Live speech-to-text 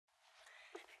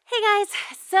Hey guys,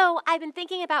 so I've been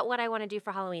thinking about what I want to do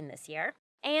for Halloween this year,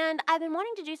 and I've been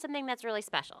wanting to do something that's really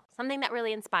special, something that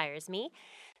really inspires me.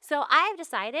 So I've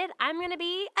decided I'm going to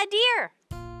be a deer.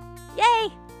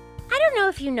 Yay! I don't know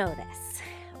if you know this,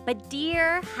 but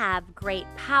deer have great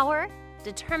power,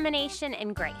 determination,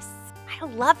 and grace. I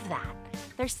love that.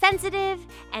 They're sensitive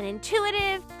and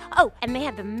intuitive. Oh, and they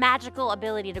have the magical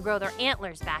ability to grow their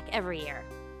antlers back every year.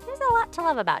 There's a lot to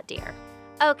love about deer.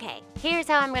 Okay, here's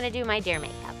how I'm gonna do my deer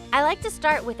makeup. I like to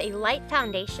start with a light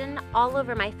foundation all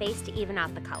over my face to even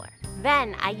out the color.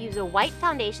 Then I use a white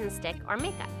foundation stick or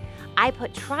makeup. I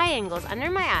put triangles under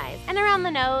my eyes and around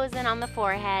the nose and on the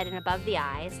forehead and above the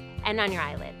eyes and on your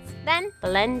eyelids. Then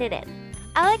blend it in.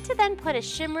 I like to then put a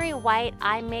shimmery white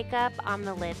eye makeup on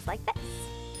the lids like this.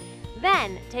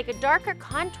 Then take a darker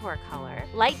contour color,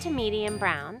 light to medium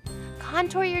brown,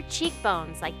 contour your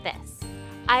cheekbones like this.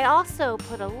 I also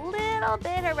put a little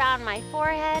bit around my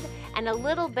forehead and a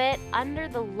little bit under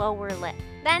the lower lip.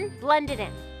 Then blend it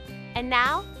in. And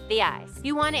now, the eyes.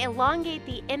 You want to elongate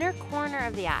the inner corner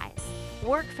of the eyes.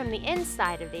 Work from the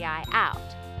inside of the eye out.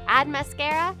 Add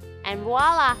mascara, and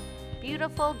voila,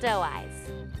 beautiful doe eyes.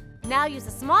 Now use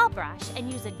a small brush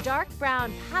and use a dark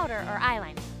brown powder or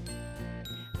eyeliner.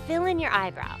 Fill in your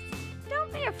eyebrows.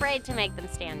 Don't be afraid to make them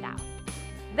stand out.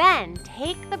 Then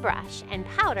take the brush and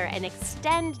powder and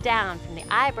extend down from the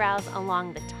eyebrows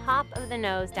along the top of the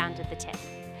nose down to the tip.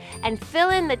 And fill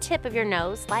in the tip of your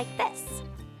nose like this.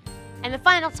 And the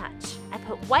final touch, I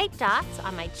put white dots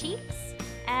on my cheeks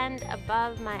and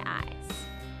above my eyes.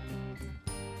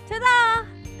 Ta-da!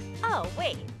 Oh,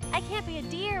 wait, I can't be a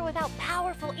deer without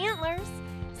powerful antlers.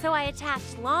 So I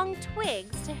attached long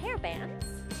twigs to hairbands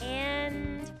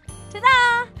and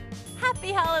ta-da!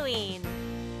 Happy Halloween!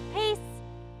 P.A.C.E.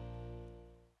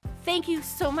 Thank you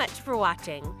so much for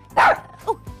watching.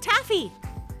 Oh, Taffy!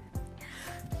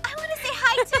 I want to say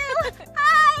hi too!